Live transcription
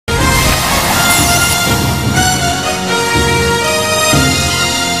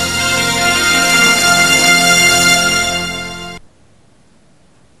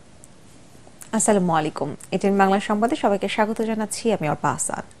আসসালামু আলাইকুম। এটিএন বাংলা সংবাদে সবাইকে স্বাগত জানাচ্ছি। আমি অর্পা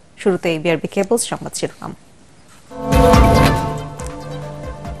আহসান। শুরুতে বিআরবি কেবলস সংবাদ শিরোনাম।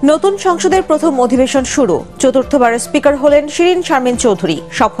 নতুন সংসদের প্রথম অধিবেশন শুরু। চতুর্থবারের স্পিকার হলেন শিরিন শারমিন চৌধুরী।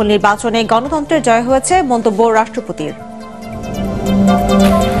 সফল নির্বাচনে গণতন্ত্রের জয় হয়েছে, মন্তব্য রাষ্ট্রপতির।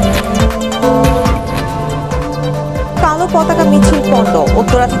 কালো পতাকা মিছিল পণ্ড।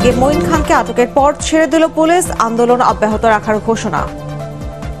 উত্তরা থেকে মঈন খানকে আটকের পর ছেড়ে দিল পুলিশ। আন্দোলন অব্যাহত রাখার ঘোষণা।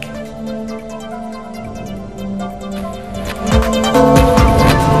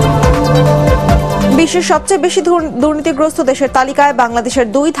 বিশ্বের সবচেয়ে বেশি দুর্নীতিগ্রস্ত দেশের তালিকায় বাংলাদেশের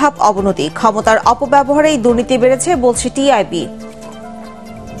 2 ধাপ অবনতি। ক্ষমতার অপব্যবহারেই দুর্নীতি বেড়েছে বলছে টিআইবি।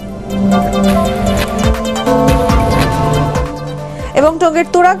 এবং টঙ্গীর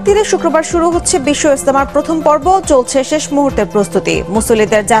তুরাগ তীরে শুক্রবার শুরু হচ্ছে বিশ্ব ইজতেমার প্রথম পর্ব। চলছে শেষ মুহূর্তের প্রস্তুতি।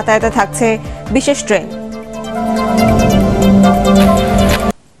 মুসল্লিদের যাতায়াতে থাকছে বিশেষ ট্রেন।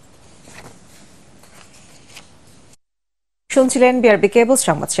 শুনছিলেন বিআরবি কেবলস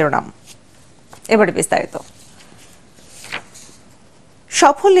সংবাদ শিরোনাম। এবারে বিস্তারিত।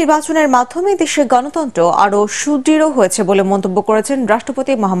 সফল নির্বাচনের মাধ্যমে দেশের গণতন্ত্র আরও সুদৃঢ় হয়েছে বলে মন্তব্য করেছেন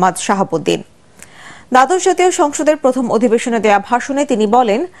রাষ্ট্রপতি মোহাম্মদ শাহাবুদ্দিন। দ্বাদশ জাতীয় সংসদের প্রথম অধিবেশনে দেয়া ভাষণে তিনি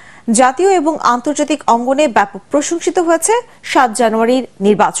বলেন, জাতীয় এবং আন্তর্জাতিক অঙ্গনে ব্যাপক প্রশংসিত হয়েছে 7 জানুয়ারির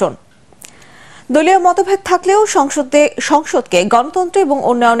নির্বাচন। দলীয় মতভেদ থাকলেও সংসদকে গণতন্ত্র এবং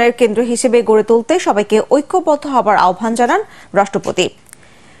উন্নয়নের কেন্দ্র হিসেবে গড়ে তুলতে সবাইকে ঐক্যবদ্ধ হবার আহ্বান জানান রাষ্ট্রপতি।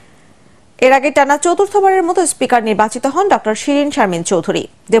 এর আগে টানা চতুর্থবারের মতো স্পিকার নির্বাচিত হন doctor Shirin Sharmin Chowdhury.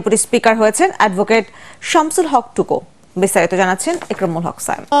 Deputy speaker হয়েছেন অ্যাডভোকেট শামসুল হক টুকু। বিস্তারিত জানাচ্ছেন ইকরামুল হক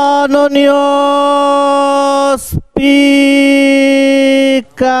সায়েম।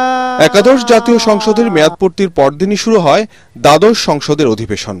 একাদশ জাতীয় সংসদের মেয়াদপূর্তির পরদিনই শুরু হয় দ্বাদশ সংসদের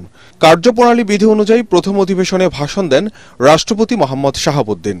অধিবেশন। কার্যপ্রণালী বিধি অনুযায়ী প্রথম অধিবেশনে ভাষণ দেন রাষ্ট্রপতি মোহাম্মদ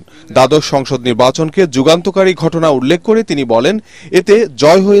শাহাবুদ্দিন। দ্বাদশ সংসদ নির্বাচনকে যুগান্তকারী ঘটনা উল্লেখ করে তিনি বলেন, এতে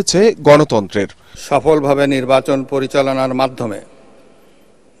জয় হয়েছে গণতন্ত্রের। সফলভাবে নির্বাচন পরিচালনার মাধ্যমে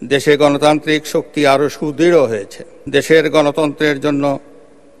দেশে গণতান্ত্রিক শক্তি আরও সুদৃঢ় হয়েছে। দেশের গণতন্ত্রের জন্য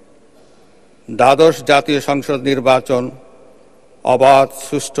দ্বাদশ জাতীয় সংসদ নির্বাচন অবাধ,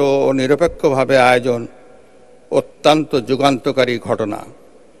 সুষ্ঠু ও নিরপেক্ষভাবে আয়োজন অত্যন্ত যুগান্তকারী ঘটনা,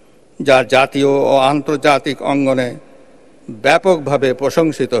 যা জাতীয় ও আন্তর্জাতিক অঙ্গনে ব্যাপকভাবে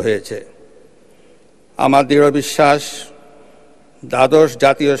প্রশংসিত হয়েছে। আমার দৃঢ় বিশ্বাস, দ্বাদশ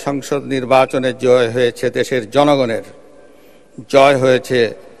জাতীয় সংসদ নির্বাচনে জয় হয়েছে দেশের জনগণের, জয় হয়েছে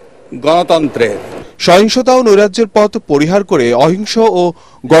গণতন্ত্রের। সহিংসতা ও নৈরাজ্যের পথ পরিহার করে অহিংস ও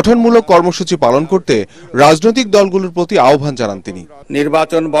গঠনমূলক কর্মসূচি পালন করতে রাজনৈতিক দলগুলোর প্রতি আহ্বান জানান তিনি।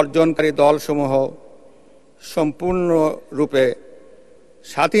 নির্বাচন বর্জনকারী দলসমূহ সম্পূর্ণরূপে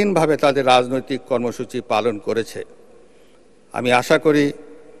স্বাধীনভাবে তাদের রাজনৈতিক কর্মসূচি পালন করেছে। আমি আশা করি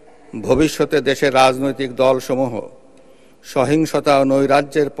ভবিষ্যতে দেশের রাজনৈতিক দলসমূহ সহিংসতা ও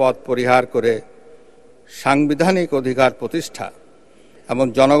নৈরাজ্যের পথ পরিহার করে সাংবিধানিক অধিকার প্রতিষ্ঠা এবং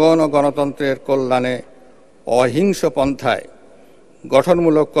জনগণ ও গণতন্ত্রের কল্যাণে অহিংস পন্থায়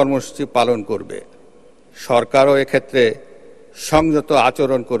গঠনমূলক কর্মসূচি পালন করবে। সরকারও এক্ষেত্রে সংযত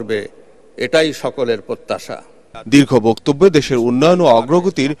আচরণ করবে, এটাই সকলের প্রত্যাশা। দীর্ঘ বক্তব্যে দেশের উন্নয়ন ও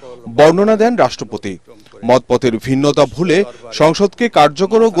অগ্রগতির বর্ণনা দেন রাষ্ট্রপতি। মতপথের ভিন্নতা ভুলে সংসদকে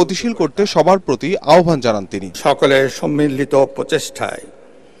কার্যকর ও গতিশীল করতে সবার প্রতি আহ্বান জানান তিনি। সকলের সম্মিলিত প্রচেষ্টায়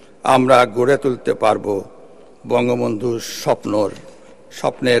আমরা গড়ে তুলতে পারব বঙ্গবন্ধুর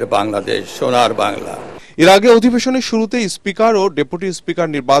স্বপ্নের বাংলাদেশ, সোনার বাংলা। এর আগে অধিবেশনের শুরুতে স্পিকার ও ডেপুটি স্পিকার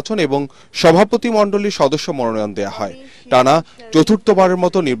নির্বাচন এবং সভাপতি মণ্ডলীর সদস্য মনোনয়ন দেয়া হয়। টানা চতুর্থবারের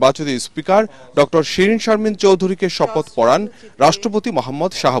মতো নির্বাচিত স্পিকার ডক্টর শিরিন শারমিন চৌধুরীকে শপথ পড়ান রাষ্ট্রপতি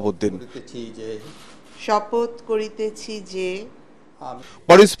মোহাম্মদ শাহাবুদ্দিন। শপথ করিতেছি যে।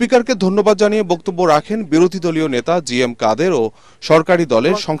 পরে স্পিকারকে ধন্যবাদ জানিয়ে বক্তব্য রাখেন বিরোধী দলীয় নেতা জিএম কাদের ও সরকারি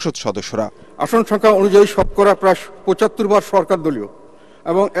দলের সংসদ সদস্যরা। আসন সংখ্যা অনুযায়ী শতকরা প্রায় 75 ভাগ সরকার দলীয়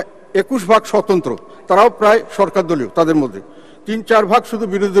এবং 21 ভাগ স্বতন্ত্র, তারাও প্রায় সরকার দলীয়। তাদের মধ্যে 3-4 ভাগ শুধু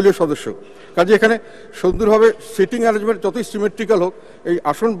বিরোধী দলীয় সদস্য। কাজে এখানে সুন্দরভাবে সিটিং অ্যারেঞ্জমেন্ট যতই সিমেট্রিক্যাল হোক, এই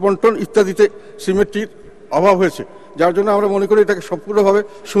আসন বন্টন ইত্যাদিতে সিমেট্রির অভাব হয়েছে, যার জন্য আমরা মনে করি এটাকে সম্পূর্ণভাবে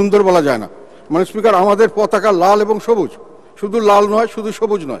সুন্দর বলা যায় না। মানে স্পিকার, আমাদের পতাকা লাল এবং সবুজ, শুধু লাল নয়, শুধু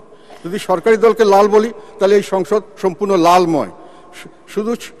সবুজ নয়। যদি সরকারি দলকে লাল বলি তাহলে এই সংসদ সম্পূর্ণ লালময়,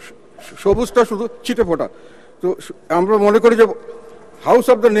 শুধু সবুজটা শুধু ছিটে ফোটা। তো আমরা মনে করি যে হাউস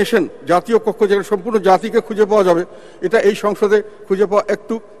অব দ্য নেশন, জাতীয় কক্ষ, যেটা সম্পূর্ণ জাতিকে খুঁজে পাওয়া যাবে, এটা এই সংসদে খুঁজে পাওয়া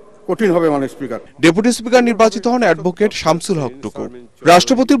একটু কঠিন হবে। মানে স্পিকার, ডেপুটি স্পিকার নির্বাচিত হন অ্যাডভোকেট শামসুল হক টুকু।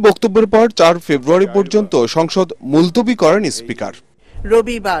 রাষ্ট্রপতির বক্তব্যের পর 4 ফেব্রুয়ারি পর্যন্ত সংসদ মুলতবি করেন স্পিকার।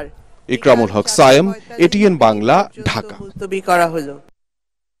 রবিবার। ইকরামুল হক সায়েম, এটিএন বাংলা, ঢাকা। মুলতবি করা হলো।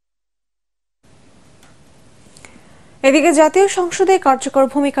 এদিকে জাতীয় সংসদে কার্যকর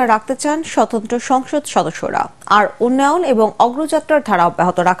ভূমিকা রাখতে চান স্বতন্ত্র সংসদ সদস্যরা, আর উন্নয়ন এবং অগ্রযাত্রার ধারা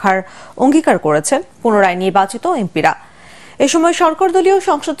অব্যাহত রাখার অঙ্গীকার করেছেন পুনরায় নির্বাচিত এমপিরা। এ সময় সরকার দলীয়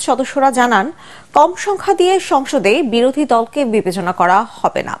সংসদ সদস্যরা জানান, কম সংখ্যা দিয়ে সংসদে বিরোধী দলকে বিবেচনা করা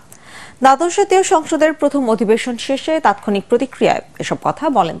হবে না। দ্বাদশ জাতীয় সংসদের প্রথম অধিবেশন শেষে তাৎক্ষণিক প্রতিক্রিয়ায় এসব কথা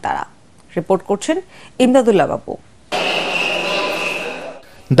বলেন তারা। রিপোর্ট করছেন ইমদাদুল্লাহ বাবু।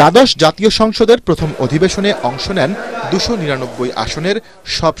 দ্বাদশ জাতীয় সংসদের প্রথম অধিবেশনে অংশ নেন 299 আসনের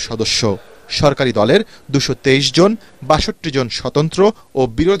সব সদস্য। সরকারি দলের 223 জন, 62 জন স্বতন্ত্র ও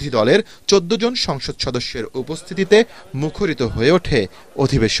বিরোধী দলের 14 জন সংসদ সদস্যের উপস্থিতিতে মুখরিত হয়ে ওঠে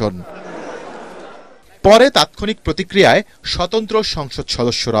অধিবেশন। পরে তাৎক্ষণিক প্রতিক্রিয়ায় স্বতন্ত্র সংসদ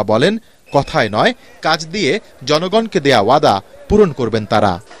সদস্যরা বলেন, কথায় নয় কাজ দিয়ে জনগণকে দেয়া ওয়াদা পূরণ করবেন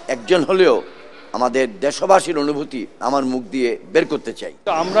তারা। একজন হলেও আমাদের দেশবাসীর অনুভূতি আমার মুখ দিয়ে বের করতে চাই।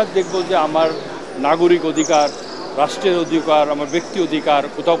 আমরা দেখব যে আমার নাগরিক অধিকার, রাষ্ট্রের অধিকার, আমার ব্যক্তি অধিকার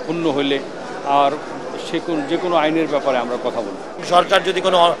কোথাও ক্ষুণ্ণ হলে আর যে কোনো আইনের ব্যাপারে আমরা কথা বলব। সরকার যদি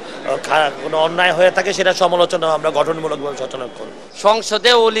কোনো অন্যায় হয়ে থাকে সেটা সমালোচনা আমরা গঠনমূলকভাবে সচেতন করব।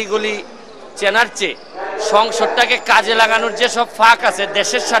 সংসদে অলিগলি চেনার চেয়ে সংসদটাকে কাজে লাগানোর যে সব ফাঁক আছে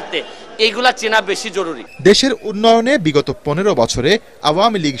দেশের স্বার্থে, এইগুলা চেনা বেশি জরুরি। দেশের উন্নয়নে বিগত 15 বছরে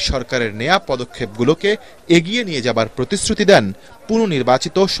আওয়ামী লীগ সরকারের নেয়া পদক্ষেপগুলোকে এগিয়ে নিয়ে যাবার প্রতিশ্রুতি দেন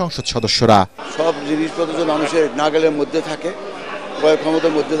পুনর্নির্বাচিত সংসদ সদস্যরা। সব জিনিসপত্র যে মানুষের নাগালের মধ্যে থাকে, ক্রয়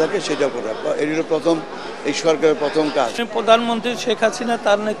ক্ষমতার মধ্যে থাকে, সেটা করা এর প্রথম এই সরকারের প্রথম কাজ। প্রধানমন্ত্রী শেখ হাসিনা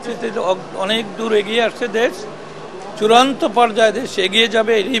তার নেতৃত্বে অনেক দূর এগিয়ে আসছে দেশ, চূড়ান্ত পর্যায়ে দেশ এগিয়ে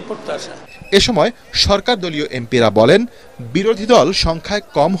যাবে এই প্রত্যাশা। এ সময় সরকার দলীয় এমপিরা বলেন, বিরোধী দল সংখ্যায়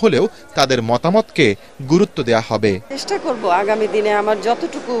কম হলেও তাদের মতামতকে গুরুত্ব দেয়া হবে। চেষ্টা করব আগামী দিনে আমার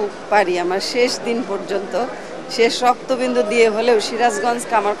যতটুকু পারি, আমার শেষ দিন পর্যন্ত শেষ রক্তবিন্দু দিয়ে হলেও সিরাজগঞ্জ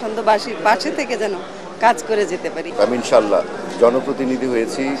কামারখন্দবাসীর পাশে থেকে যেন কাজ করে যেতে পারি। আমি ইনশাআল্লাহ জনপ্রতিনিধি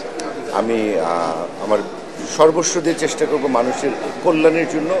হয়েছি, আমি আমার সর্বস্ব দিয়ে চেষ্টা করব মানুষের কল্যাণের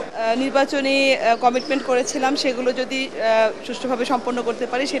জন্য। নির্বাচনী কমিটমেন্ট করেছিলাম, সেগুলো যদি সুষ্ঠুভাবে সম্পন্ন করতে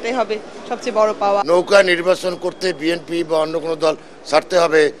পারি সেটাই হবে সবচেয়ে বড় পাওয়া। নৌকা নির্বাচন করতে বিএনপি বা অন্য কোনো দল ছাড়তে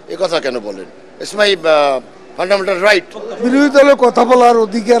হবে এ কথা কেন বলেন? It's my fundamental right. বিরোধী দলের কথা বলার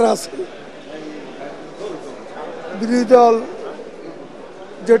অধিকার আছে। বিরোধী দল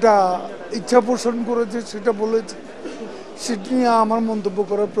যেটা ইচ্ছা পোষণ করেছে সেটা বলেছে, সেটা নিয়ে আমার মন্তব্য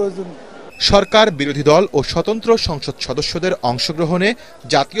করার প্রয়োজন। সরকার, বিরোধী দল ও স্বতন্ত্র সংসদ সদস্যদের অংশগ্রহণে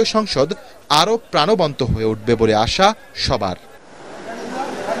জাতীয় সংসদ আরও প্রাণবন্ত হয়ে উঠবে বলে আশা সবার।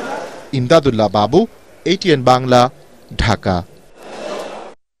 ইমদাদুল্লাহ বাবু, ATN বাংলা, ঢাকা।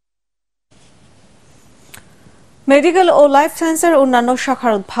 মেডিকেল ও লাইফ সায়েন্সের অন্যান্য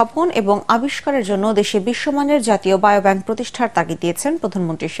শাখার উদ্ভাবন এবং আবিষ্কারের জন্য দেশে বিশ্বমানের জাতীয় বায়োব্যাংক প্রতিষ্ঠার তাগিদ দিয়েছেন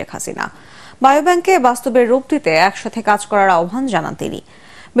প্রধানমন্ত্রী শেখ হাসিনা। বায়োব্যাংকে বাস্তবে রূপ দিতে একসাথে কাজ করার আহ্বান জানান তিনি।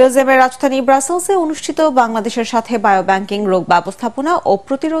 বেলজিয়ামের রাজধানী ব্রাসেলসে অনুষ্ঠিত বাংলাদেশের সাথে বায়োব্যাংকিং, রোগ ব্যবস্থাপনা ও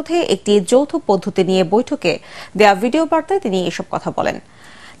প্রতিরোধে একটি যৌথ পদ্ধতি নিয়ে বৈঠকে দেয়া ভিডিও বার্তায় তিনি এসব কথা বলেন।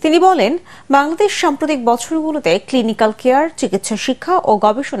 তিনি বলেন, বাংলাদেশ সাম্প্রতিক বছরগুলোতে ক্লিনিক্যাল কেয়ার, চিকিৎসা শিক্ষা ও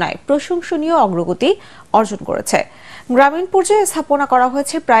গবেষণায় প্রশংসনীয় অগ্রগতি অর্জন করেছে। গ্রামীণ পর্যায়ে স্থাপনা করা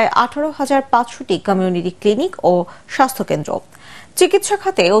হয়েছে প্রায় 18,500টি কমিউনিটি ক্লিনিক ও স্বাস্থ্যকেন্দ্র। চিকিৎসা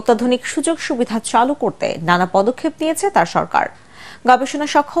খাতে অত্যাধুনিক সুযোগ সুবিধা চালু করতে নানা পদক্ষেপ নিয়েছে তার সরকার। গবেষণা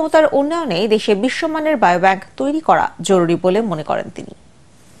সক্ষমতার উন্নয়নে দেশে বিশ্বমানের বায়োব্যাংক তৈরি করা জরুরি বলে মনে করেন তিনি।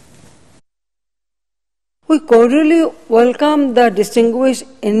 We cordially welcome the distinguished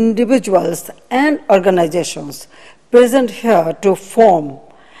individuals and organizations present here to form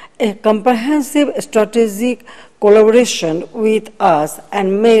a comprehensive strategic collaboration with us and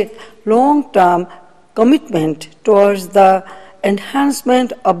make long-term commitment towards the enhancement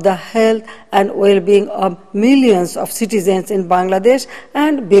of the health and well-being of millions of citizens in Bangladesh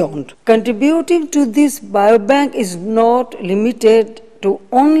and beyond. Contributing to this biobank is not limited to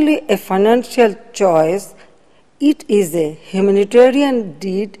only a financial choice. It is a humanitarian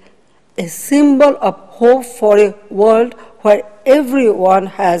deed, a symbol of hope for a world where everyone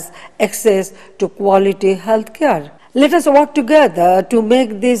has access to quality health care. Let us work together to make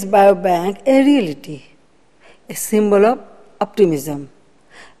this biobank a reality, a symbol of optimism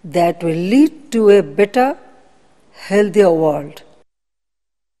that will lead to a better, healthier world.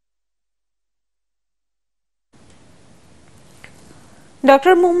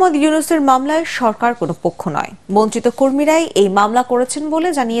 Doctor Mohammad ইউনূসের মামলায় সরকার কোনো পক্ষ নয়, বঞ্চিত কর্মীরাই এই মামলা করেছেন বলে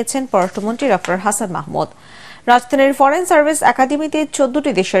জানিয়েছেন পররাষ্ট্রমন্ত্রী ডক্টর হাসান মাহমুদ। রাজধানীর ফরেন সার্ভিস একাডেমিতে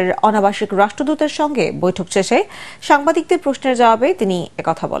 14টি দেশের অনাবাসিক রাষ্ট্রদূতের সঙ্গে বৈঠক শেষে সাংবাদিকদের প্রশ্নের জবাবে তিনি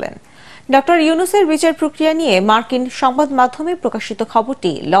একথা বলেন। ডক্টর ইউনূসের বিচার প্রক্রিয়া নিয়ে মার্কিন সংবাদ মাধ্যমে প্রকাশিত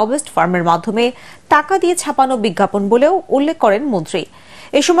খবরটি লবিস্ট ফার্মের মাধ্যমে টাকা দিয়ে ছাপানো বিজ্ঞাপন বলেও উল্লেখ করেন মন্ত্রী।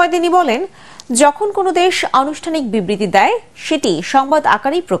 এ সময় তিনি বলেন, যখন কোনো দেশ আনুষ্ঠানিক বিবৃতি দেয় সেটি সংবাদ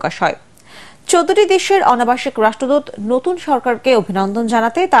আকারেই প্রকাশ হয়। 14টি দেশের অনাবাসিক রাষ্ট্রদূত নতুন সরকারকে অভিনন্দন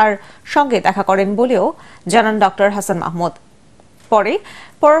জানাতে তার সঙ্গে দেখা করেন বলেও জানান ডক্টর হাসান মাহমুদ। পরে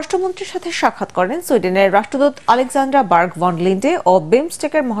পররাষ্ট্রমন্ত্রীর সাথে সাক্ষাৎ করেন সুইডেনের রাষ্ট্রদূত আলেকজান্ড্রা বার্গ ভন লিন্ডে ও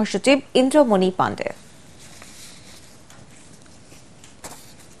বিমস্টেকের মহাসচিব ইন্দ্রমণি পান্ডে।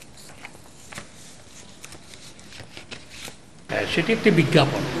 সেটি একটি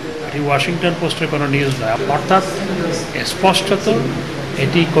বিজ্ঞাপন, এটি ওয়াশিংটন পোস্টের কোনো নিউজ নয়। অর্থাৎ স্পষ্টত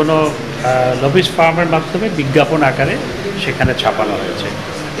এটি কোনো লবিস্ট ফার্মের মাধ্যমে বিজ্ঞাপন আকারে সেখানে ছাপানো হয়েছে।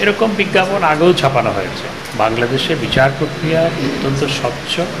 এরকম বিজ্ঞাপন আগেও ছাপানো হয়েছে। বাংলাদেশে বিচার প্রক্রিয়া অত্যন্ত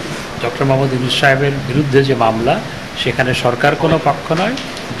স্বচ্ছ। ডক্টর মোহাম্মদ ইউনূস সাহেবের বিরুদ্ধে যে মামলা, সেখানে সরকার কোনো পক্ষ নয়।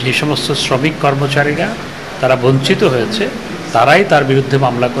 যে সমস্ত শ্রমিক কর্মচারীরা তারা বঞ্চিত হয়েছে, তারাই তার বিরুদ্ধে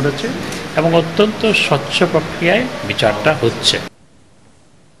মামলা করেছে এবং অত্যন্ত স্বচ্ছ প্রক্রিয়ায় বিচারটা হচ্ছে।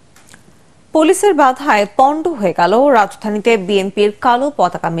 পুলিশের বাধায় পণ্ড হয়ে গেল রাজধানীতে বিএনপির কালো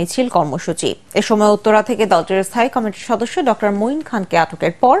পতাকা মিছিল কর্মসূচি। এ সময় উত্তরা থেকে দলটির স্থায়ী কমিটির সদস্য ডক্টর মঈন খানকে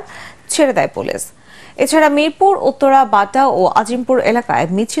আটকের পর ছেড়ে দেয় পুলিশ। এছাড়া মিরপুর, উত্তরা, বাড্ডা ও আজিমপুর এলাকায়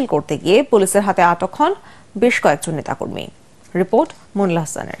মিছিল করতে গিয়ে পুলিশের হাতে আটক হন বেশ কয়েকজন নেতাকর্মী। রিপোর্ট মুন্লা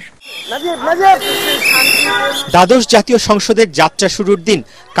হাসানের। দ্বাদশ জাতীয় সংসদের যাত্রা শুরুর দিন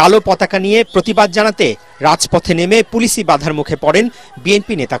কালো পতাকা নিয়ে প্রতিবাদ জানাতে রাজপথে নেমে পুলিশি বাধার মুখে পড়েন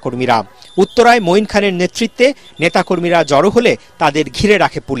বিএনপি নেতাকর্মীরা। উত্তরায় মঈন খানের নেতৃত্বে নেতাকর্মীরা জড়ো হলে তাদের ঘিরে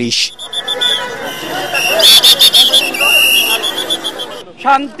রাখে পুলিশ।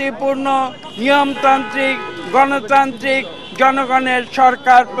 শান্তিপূর্ণ, নিয়মতান্ত্রিক, গণতান্ত্রিক জনগণের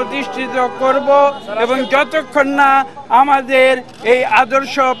সরকার প্রতিষ্ঠিত করব এবং যতক্ষণ না আমাদের এই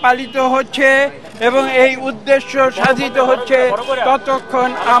আদর্শ পালিত হচ্ছে এবং এই উদ্দেশ্য সাধিত হচ্ছে, ততক্ষণ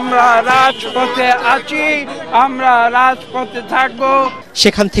আমরা রাজপথে আছি, আমরা রাজপথে থাকব।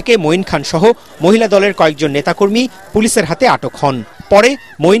 সেখান থেকে মঈন খান সহ মহিলা দলের কয়েকজন নেতাকর্মী পুলিশের হাতে আটক হন। পরে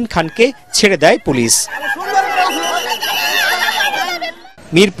মঈন খানকে ছেড়ে দেয় পুলিশ।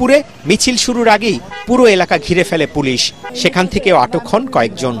 মিরপুরে মিছিল শুরুর আগেই পুরো এলাকা ঘিরে ফেলে পুলিশ। সেখান থেকেও আটক হন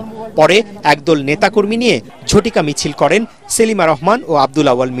কয়েকজন। পরে একদল নেতাকর্মী নিয়ে ঝটিকা মিছিল করেন সেলিমা রহমান ও আব্দুল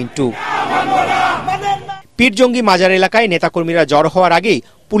আওয়াল মিন্টু। পীরজঙ্গি মাজার এলাকায় নেতাকর্মীরা জড়ো হওয়ার আগেই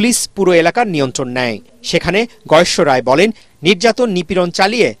পুলিশ পুরো এলাকার নিয়ন্ত্রণ নেয়। সেখানে গয়েশ্বর রায় বলেন, নির্যাতন নিপীড়ন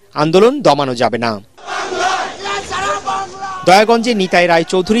চালিয়ে আন্দোলন দমানো যাবে না। দয়াগঞ্জে নিতাই রায়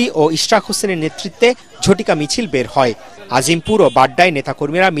চৌধুরী ও ইশরাক হোসেনের নেতৃত্বে ঝটিকা মিছিল বের হয়। আজিমপুর ও বাড্ডায়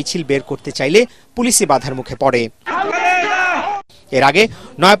নেতাকর্মীরা মিছিল বের করতে চাইলে পুলিশি বাধার মুখে পড়ে। এর আগে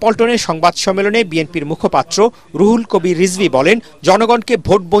নয়াপল্টনের সংবাদ সম্মেলনে বিএনপির মুখপাত্র রুহুল কবির রিজভী বলেন, জনগণকে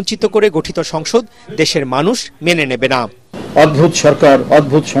ভোট বঞ্চিত করে গঠিত সংসদ দেশের মানুষ মেনে নেবে না। অদ্ভুত সরকার,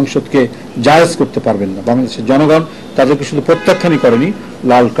 অদ্ভুত সংসদকে জায়েজ করতে পারবেন না। বাংলাদেশের জনগণ তাদেরকে শুধু প্রত্যাখ্যানই করেনি,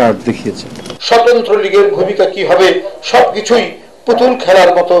 লাল কার্ড দেখিয়েছে। স্বতন্ত্র লীগের ভূমিকা কি হবে সবকিছুই পুতুল খেলার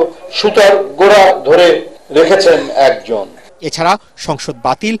মতো সুতার গোড়া ধরে রেখেছেন একজন। এছাড়া সংসদ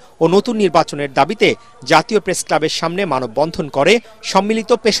বাতিল ও নতুন নির্বাচনের দাবিতে জাতীয় প্রেস ক্লাবের সামনে মানববন্ধন করে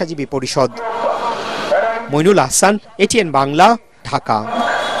সম্মিলিত পেশাজীবী পরিষদ। মইনুল আহসান, ATN বাংলা, ঢাকা।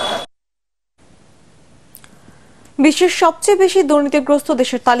 বিশ্বের সবচেয়ে বেশি দুর্নীতিগ্রস্ত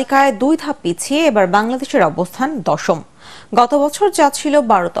দেশের তালিকায় 2 ধাপ পিছিয়ে এবার বাংলাদেশের অবস্থান 10ম। গত বছর যা ছিল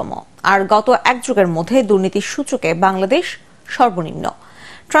 12তম। আর গত এক যুগের মধ্যে দুর্নীতির সূচকে বাংলাদেশ সর্বনিম্ন।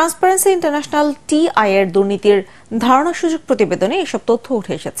 ট্রান্সপারেন্সি ইন্টারন্যাশনাল TI এর দুর্নীতির ধারণা সুযোগ প্রতিবেদনে এসব তথ্য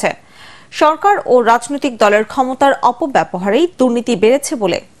উঠে এসেছে। সরকার ও রাজনৈতিক দলের ক্ষমতার অপব্যবহারেই দুর্নীতি বেড়েছে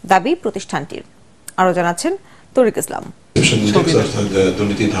বলে দাবি প্রতিষ্ঠানটির। আরো জানাচ্ছেন তরিক ইসলাম।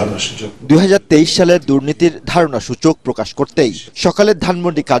 2023 সালের দুর্নীতির ধারণা সূচক প্রকাশ করতেই সকালে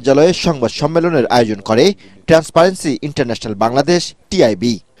ধানমন্ডি কার্যালয়ে সংবাদ সম্মেলনের আয়োজন করে transparency international Bangladesh TIB।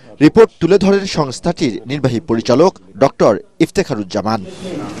 Report তুলে ধরেন সংস্থাটির নির্বাহী পরিচালক ডক্টর ইফতেখারুজ্জামান।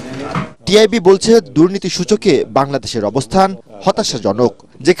 TIB বলছে, দুর্নীতি সূচকে বাংলাদেশের অবস্থান হতাশাজনক,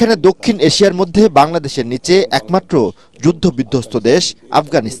 যেখানে দক্ষিণ এশিয়ার মধ্যে বাংলাদেশের নিচে একমাত্র যুদ্ধ বিধ্বস্ত দেশ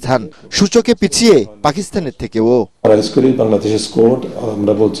আফগানিস্তান। সূচকে পিছিয়ে পাকিস্তানের থেকেও। বাংলাদেশের স্কোর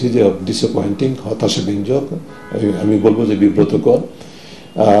আমরা বলছি যে ডিসঅ্যাপয়েন্টিং, হতাশাব্যঞ্জক, আমি বলবো যে বিব্রতকর।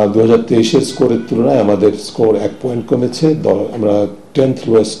 2023-এর স্কোরের তুলনায় আমাদের স্কোর 1 পয়েন্ট কমেছে। আমরা 10th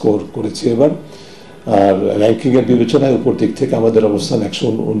লোয়েস্ট স্কোর করেছি এবার। আর র্যাঙ্কিং এর বিবেচনায় উপর দিক থেকে আমাদের অবস্থান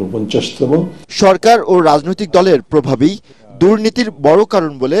 149তম। সরকার ও রাজনৈতিক দলের প্রভাবই দুর্নীতির বড়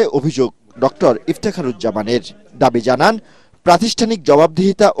কারণ বলে অভিযোগ ডক্টর ইফতেখারুজ্জামানের। দাবি জানান, প্রাতিষ্ঠানিক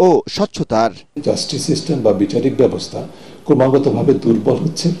জবাবদিহিতা ও স্বচ্ছতার। জাস্টিস সিস্টেম বা বিচারিক ব্যবস্থা ক্রমাগতভাবে দুর্বল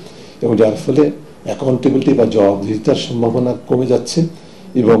হচ্ছে এবং যার ফলে অ্যাকাউন্টেবিলিটি বা জবাবদিহিতার সম্ভাবনা কমে যাচ্ছে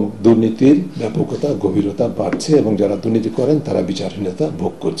এবং দুর্নীতির ব্যাপকতা গভীরতা বাড়ছে এবং যারা দুর্নীতি করেন তারা বিচারহীনতা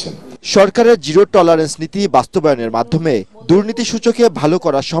ভোগ করছেন। সরকারের জিরো টলারেন্স নীতি বাস্তবায়নের মাধ্যমে দুর্নীতি সূচকে ভালো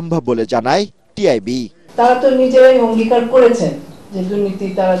করা সম্ভব বলে জানায় টিআইবি। তারা তো নিজেরাই অঙ্গীকার করেছেন যে দুর্নীতি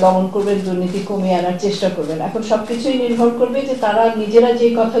তারা দমন করবেন, দুর্নীতি কমিয়ে আনার চেষ্টা করবেন। এখন সবকিছুই নির্ভর করবে যে তারা নিজেরা যে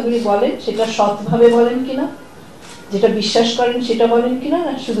কথাগুলি বলেন সেটা সৎভাবে বলেন কিনা, যেটা বিশ্বাস করেন সেটা বলেন কিনা,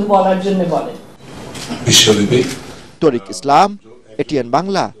 না শুধু বলার জন্য বলেন। তরিক ইসলাম, এটিএন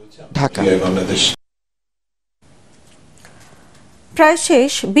বাংলা, ঢাকা। প্রায়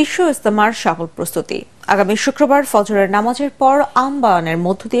শেষ বিশ্ব ইজতেমার সকল প্রস্তুতি। আগামী শুক্রবার ফজরের নামাজের পর আমবায়নের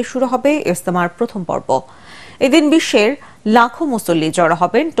মধ্য দিয়ে শুরু হবে ইজতেমার প্রথম পর্ব। এদিন বিশ্বের লাখো মুসল্লি জড়ো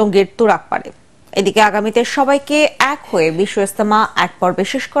হবেন টঙ্গীর তুরাগপাড়ে। এদিকে আগামীতে সবাইকে এক হয়ে বিশ্ব ইজতেমা এক পর্বে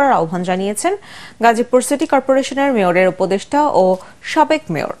শেষ করার আহ্বান জানিয়েছেন গাজীপুর সিটি কর্পোরেশনের মেয়রের উপদেষ্টা ও সাবেক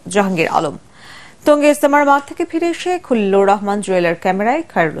মেয়র জাহাঙ্গীর আলম। টঙ্গী ইজতেমার মাঠ থেকে ফিরে এসে খলিলুর রহমান জুয়েলের ক্যামেরায়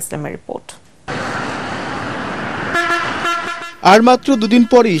খায়রুল ইসলামের রিপোর্ট। আর মাত্র দুদিন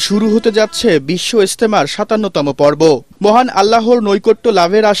পরই শুরু হতে যাচ্ছে বিশ্ব ইজতেমার ৫৭তম পর্ব। মহান আল্লাহর নৈকট্য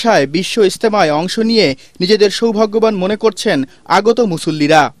লাভের আশায় বিশ্ব ইজতেমায় অংশ নিয়ে নিজেদের সৌভাগ্যবান মনে করছেন আগত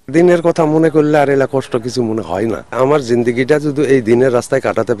মুসল্লিরা। দিনের কথা মনে করলে আর এলা কষ্ট কিছু মনে হয় না। আমার জিন্দেগিটা যদি এই দিনের রাস্তায়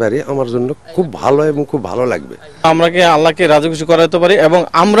কাটাতে পারি আমার জন্য খুব ভালো এবং খুব ভালো লাগবে। আমরাকে আল্লাহকে রাজি খুশি করাতে পারি এবং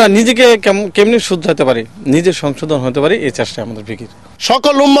আমরা নিজেকে কেমনি শুধরাতে পারি, নিজের সংশোধন হতে পারি, এই চেষ্টা আমাদের ফিকির।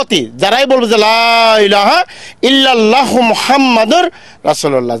 সকল উম্মতি যারাই বলবে যে লা ইলাহা ইল্লাল্লাহু মুহাম্মাদুর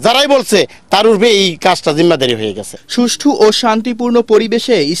রাসূলুল্লাহ, যারাই বলছে তার উপরে এই কাজটা জিম্মাদারি হয়ে গেছে। সুষ্ঠু ও শান্তিপূর্ণ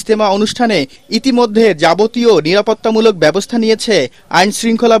পরিবেশে ইজতেমা অনুষ্ঠানে ইতিমধ্যে যাবতীয় নিরাপত্তামূলক ব্যবস্থা নিয়েছে আইন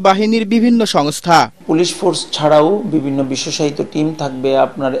শৃঙ্খলা বাহিনীর বিভিন্ন সংস্থা। পুলিশ ফোর্স ছাড়াও বিভিন্ন বিশেষায়িত টিম থাকবে,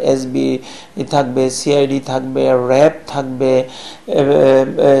 আপনার এসবি থাকবে, সিআইডি থাকবে, র্যাব থাকবে,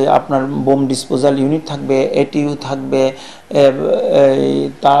 আপনার বোম ডিসপোজাল ইউনিট থাকবে, এটিইউ থাকবে,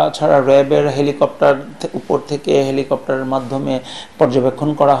 তাছাড়া র্যাবের হেলিকপ্টার উপর থেকে হেলিকপ্টারের মাধ্যমে পর্যবেক্ষণ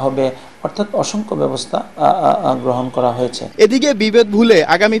করা হবে, অর্থাৎ অসংখ্য ব্যবস্থা গ্রহণ করা হয়েছে। এদিকে বিভেদ ভুলে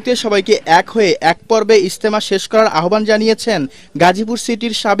আগামীতে সবাইকে এক হয়ে এক পর্বে ইজতেমা শেষ করার আহ্বান জানিয়েছেন গাজীপুর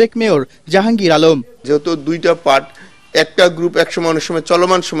সিটির সাবেক মেয়র জাহাঙ্গীর আলম। যেহেতু দুইটা পার্ট, একটা গ্রুপ একসময় অনেক সময়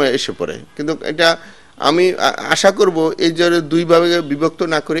চলমান সময় এসে পড়ে, কিন্তু এটা আমি আশা করব এই যে দুই ভাগে বিভক্ত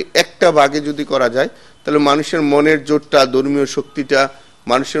না করে একটা ভাগে যদি করা যায় তাহলে মানুষের মনের জোরটা, ধর্মীয় শক্তিটা,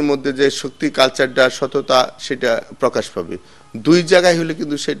 মানুষের মধ্যে যে শক্তি, কালচারটা, সততা, সেটা প্রকাশ পাবে। দুই জায়গায় হলে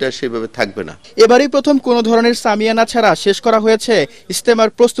কিন্তু সেটা সেভাবে থাকবে না। এবারই প্রথম কোন ধরনের সামিয়ানা ছাড়া শেষ করা হয়েছে ইজতেমার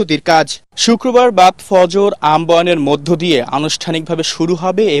প্রস্তুতির কাজ। শুক্রবার বাদ ফজর আমবায়নের মধ্য দিয়ে আনুষ্ঠানিকভাবে শুরু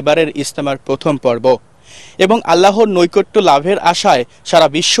হবে এবারের ইজতেমার প্রথম পর্ব এবং আল্লাহর নৈকট্য লাভের আশায় সারা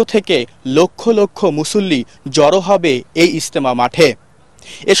বিশ্ব থেকে লক্ষ লক্ষ মুসল্লি জড়ো হবে এই ইজতেমা মাঠে।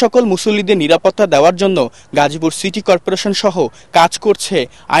 এ সকল মুসল্লিদের নিরাপত্তা দেওয়ার জন্য গাজীপুর সিটি কর্পোরেশন সহ কাজ করছে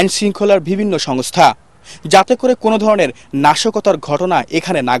আইন শৃঙ্খলার বিভিন্ন সংস্থা, যাতে করে কোনো ধরনের নাশকতার ঘটনা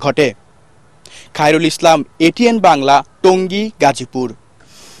এখানে না ঘটে। খায়রুল ইসলাম, এটিএন বাংলা, টঙ্গী, গাজীপুর।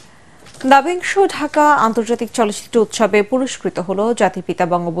 দাবিংশ ঢাকা আন্তর্জাতিক চলচ্চিত্র উৎসবে পুরস্কৃত হল জাতির পিতা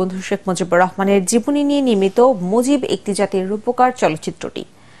বঙ্গবন্ধু শেখ মুজিবুর রহমানের জীবনী নিয়ে নির্মিত মুজিব একটি জাতির রূপকার চলচ্চিত্রটি।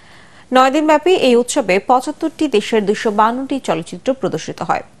 9 দিনব্যাপী এই উৎসবে 75টি দেশের 252টি চলচ্চিত্র প্রদর্শিত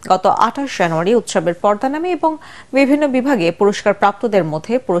হয়। গত 28 জানুয়ারি উৎসবের পর্দা নামে এবং বিভিন্ন বিভাগে পুরস্কার প্রাপ্তদের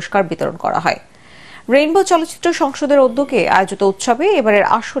মধ্যে পুরস্কার বিতরণ করা হয়। রেইনবো চলচ্চিত্র সংসদের উদ্যোগে আয়োজিত উৎসবে এবারের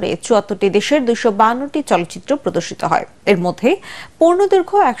আসরে 74টি দেশের 252টি চলচ্চিত্র প্রদর্শিত হয়। এর মধ্যে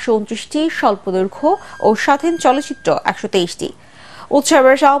পূর্ণদৈর্ঘ্য 129টি, স্বল্পদৈর্ঘ্য ও স্বাধীন চলচ্চিত্র 123টি।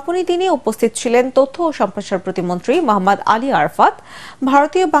 উৎসবের সমাপনী দিনে উপস্থিত ছিলেন তথ্য ও সম্প্রচার প্রতিমন্ত্রী মোহাম্মদ আলী আরফাত,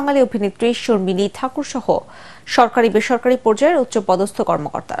 ভারতীয় বাঙালি অভিনেত্রী শর্মিলী ঠাকুর সহ সরকারি বেসরকারি পর্যায়ের উচ্চপদস্থ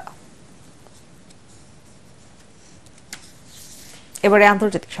কর্মকর্তারা। এবারে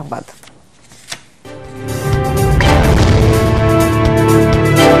আন্তর্জাতিক সংবাদ।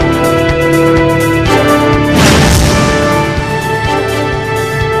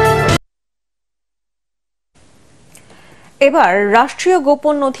 এবার রাষ্ট্রীয়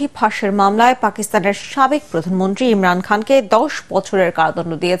গোপন নথি ফাঁসের মামলায় পাকিস্তানের সাবেক প্রধানমন্ত্রী ইমরান খানকে 10 বছরের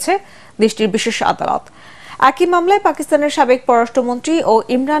কারাদণ্ড দিয়েছে দেশটির বিশেষ আদালত। একই মামলায় পাকিস্তানের সাবেক পররাষ্ট্রমন্ত্রী ও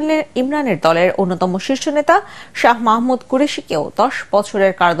ইমরানের দলের অন্যতম শীর্ষ নেতা শাহ মাহমুদ কুরেশিকেও 10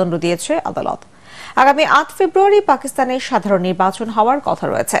 বছরের কারাদণ্ড দিয়েছে আদালত। আগামী 8 ফেব্রুয়ারি পাকিস্তানে সাধারণ নির্বাচন হওয়ার কথা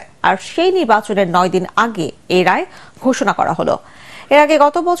রয়েছে, আর সেই নির্বাচনের 9 দিন আগে এই রায় ঘোষণা করা হলো। এর আগে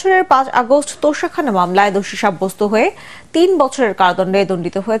গত বছরের 5 আগস্ট তোষাখানা মামলায় দোষী সাব্যস্ত হয়ে 3 বছরের কারাদণ্ডে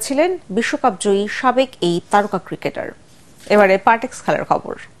দণ্ডিত হয়েছিলেন বিশ্বকাপ জয়ী সাবেক এই তারকা ক্রিকেটার। এবারে পার্টেক্স খেলার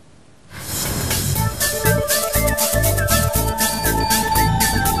খবর।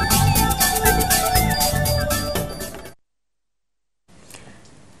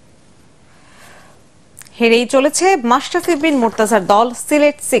 হেরেই চলেছে মাশরাফি বিন মুর্তজার দল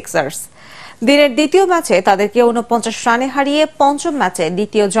সিলেট সিক্সার্স। দিনের দ্বিতীয় ম্যাচে তাদেরকে ৪৯ রানে হারিয়ে পঞ্চম ম্যাচে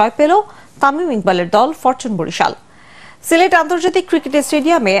দ্বিতীয় জয় পেল তামিম ইকবালের দল ফরচুন বরিশাল। সিলেট আন্তর্জাতিক ক্রিকেট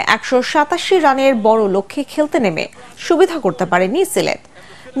স্টেডিয়ামে ১৮৭ রানের বড় লক্ষ্যে খেলতে নেমে সুবিধা করতে পারেনি সিলেট।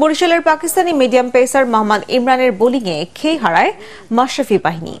 বরিশালের পাকিস্তানি মিডিয়াম পেসার মোহাম্মদ ইমরানের বোলিংয়ে খেই হারায় মাশরাফি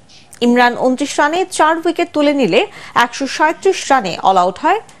বাহিনী। ইমরান ২৯ রানে ৪ উইকেট তুলে নিলে ১৩৭ রানে অল আউট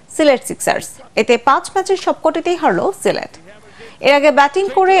হয় সিলেট সিক্সার্স। এতে ৫ ম্যাচের সবকটিতেই হারল সিলেট। এর আগে ব্যাটিং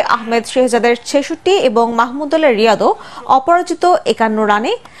করে আহমেদ শেহজাদের ৬৬ এবং মাহমুদুল্লাহ রিয়াদও অপরাজিত ৫১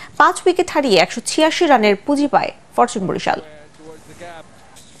 রানে ৫ উইকেট হারিয়ে ১৮৬ রানের পুঁজি পায় ফরচুন বরিশাল।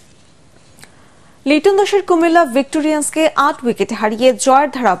 লিটন দাসের কুমিল্লা ভিক্টোরিয়ান্সকে ৮ উইকেটে হারিয়ে জয়ের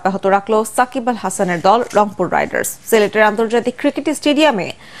ধারা অব্যাহত রাখল সাকিব আল হাসানের দল রংপুর রাইডার্স। সিলেটের আন্তর্জাতিক ক্রিকেট স্টেডিয়ামে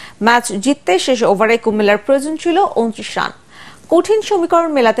ম্যাচ জিততে শেষ ওভারে কুমিল্লার প্রয়োজন ছিল ২৯ রান। কঠিন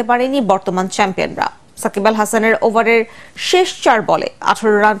সমীকরণ মেলাতে পারেনি বর্তমান চ্যাম্পিয়নরা। সাকিব আল হাসানের ওভারের শেষ ৪ বলে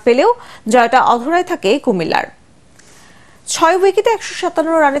 ১৮ রান পেলেও জয়টা অধরায় থাকে কুমিল্লার। ৬ উইকেটে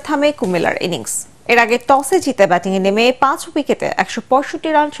 ১৫৭ রানে থামে কুমিল্লার ইনিংস। এর আগে টসে জিতে ব্যাটিংয়ে নেমে ৫ উইকেটে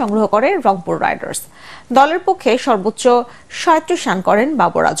 ১৬৫ রান সংগ্রহ করে রংপুর রাইডার্স। দলের পক্ষে সর্বোচ্চ ৩৭ রান করেন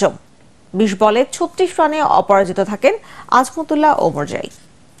বাবর আজম। ২০ বলে ৩৬ রানে অপরাজিত থাকেন আজমতুল্লাহ ওমরজাই।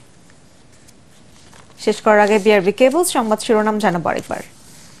 শেষ করার আগে বিআরবি কেবল সংবাদ শিরোনাম জানাবো আরেকবার।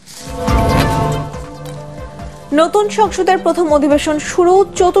 নতুন সংসদের প্রথম অধিবেশন শুরু,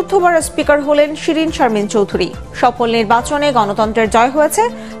 চতুর্থবার স্পিকার হলেন শিরিন শারমিন চৌধুরী। সফল নির্বাচনে গণতন্ত্রের জয় হয়েছে,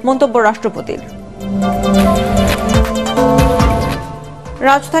 মন্তব্য রাষ্ট্রপতির।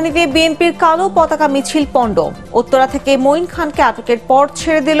 রাজধানীতে বিএনপির কালো পতাকা মিছিল পণ্ড। উত্তরা থেকে মঈন খানকে আটকের পর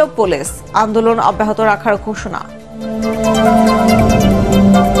ছেড়ে দিল পুলিশ। আন্দোলন অব্যাহত রাখার ঘোষণা।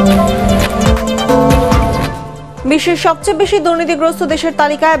 বিশ্বের সবচেয়ে বেশি দুর্নীতিগ্রস্ত দেশের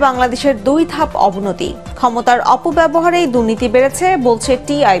তালিকায় বাংলাদেশের ২ ধাপ অবনতি। ক্ষমতার অপব্যবহারেই দুর্নীতি বেড়েছে বলছে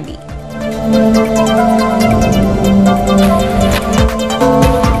টিআইবি।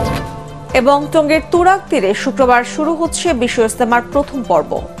 এবং টঙ্গীর তুরাগ তীরে শুক্রবার শুরু হচ্ছে বিশ্ব ইজতেমার প্রথম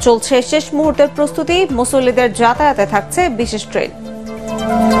পর্ব। চলছে শেষ মুহূর্তের প্রস্তুতি, মুসল্লিদের যাতায়াতে থাকছে বিশেষ ট্রেন।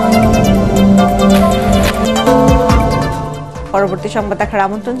 পরবর্তী সংবাদ দেখার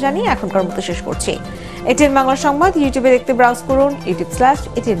আমন্ত্রণ জানিয়ে এখনকার মতো শেষ করছি। এটিএন বাংলা সংবাদ ইউটিউবে দেখতে ব্রাউজ করুন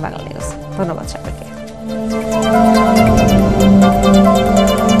youtube/ATN Bangla News। ধন্যবাদ সবাইকে।